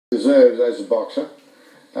Deserves as a boxer.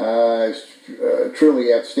 He's a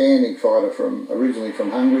truly outstanding fighter, originally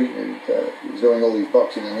from Hungary. He was doing all his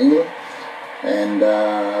boxing in England, and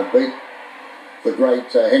beat the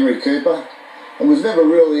great Henry Cooper, and was never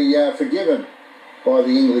really forgiven by the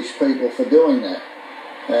English people for doing that.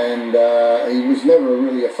 And he was never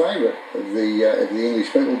really a favourite of the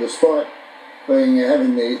English people, despite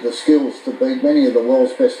having the skills to beat many of the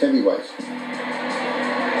world's best heavyweights.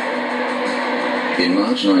 In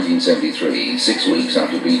March 1973, 6 weeks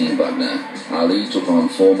after beating Bugner, Ali took on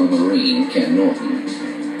former Marine Ken Norton.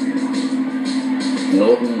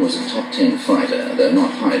 Norton was a top 10 fighter, though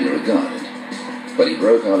not highly regarded, but he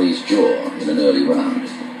broke Ali's jaw in an early round.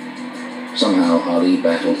 Somehow Ali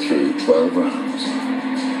battled through 12 rounds.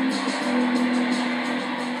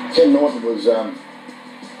 Ken Norton was a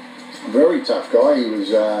very tough guy. He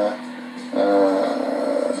was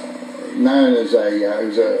known as he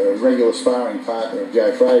was a regular sparring partner of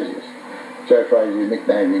Joe Frazier's. Joe Frazier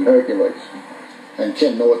nicknamed him Hercules. And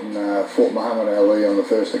Ken Norton fought Muhammad Ali on the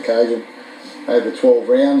first occasion over 12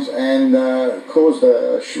 rounds and caused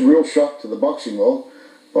a real shock to the boxing world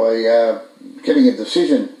by getting a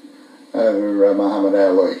decision over Muhammad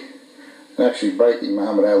Ali and actually breaking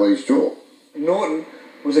Muhammad Ali's jaw. Norton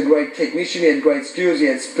was a great technician. He had great skills, he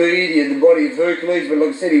had speed, he had the body of Hercules, but like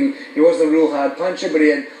I said, he wasn't a real hard puncher, but he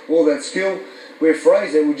had all that skill, where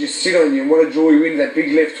Frazier would just sit on you and want to draw you into that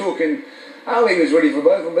big left hook, and Ali was ready for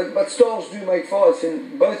both of them, but styles do make fights,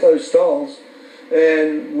 and both those styles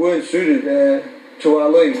weren't suited to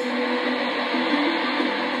Ali.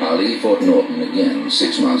 Ali fought Norton again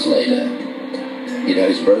 6 months later. He'd had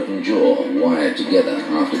his broken jaw wired together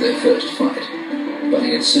after their first fight, but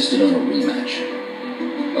he insisted on a rematch.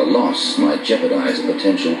 A loss might jeopardize a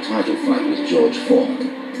potential title fight with George Ford,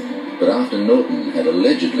 but after Norton had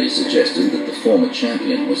allegedly suggested that the former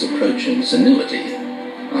champion was approaching senility,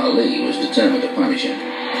 Ali was determined to punish him.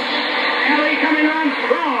 Ali coming on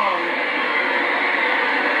strong.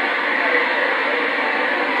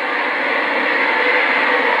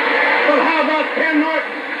 Well, how about Ken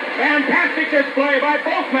Norton? Fantastic display by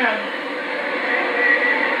both men.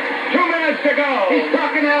 2 minutes to go. He's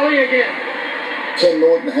talking Ali again. Ken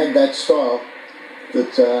Norton had that style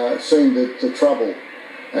that seemed to trouble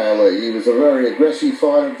Ali. He was a very aggressive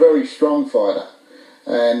fighter, very strong fighter,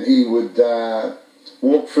 and he would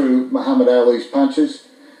walk through Muhammad Ali's punches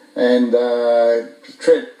and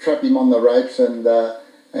trap him on the ropes and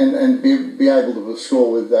be able to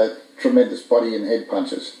score with tremendous body and head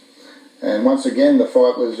punches. And once again, the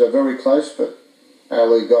fight was very close, but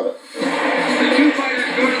Ali got it. The two fighters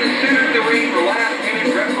go to the center of the ring for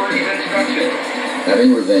last-minute referee's instructions.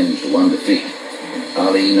 Having revenge for one defeat,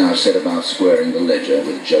 Ali now set about squaring the ledger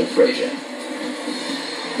with Joe Frazier.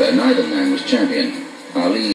 Though neither man was champion, Ali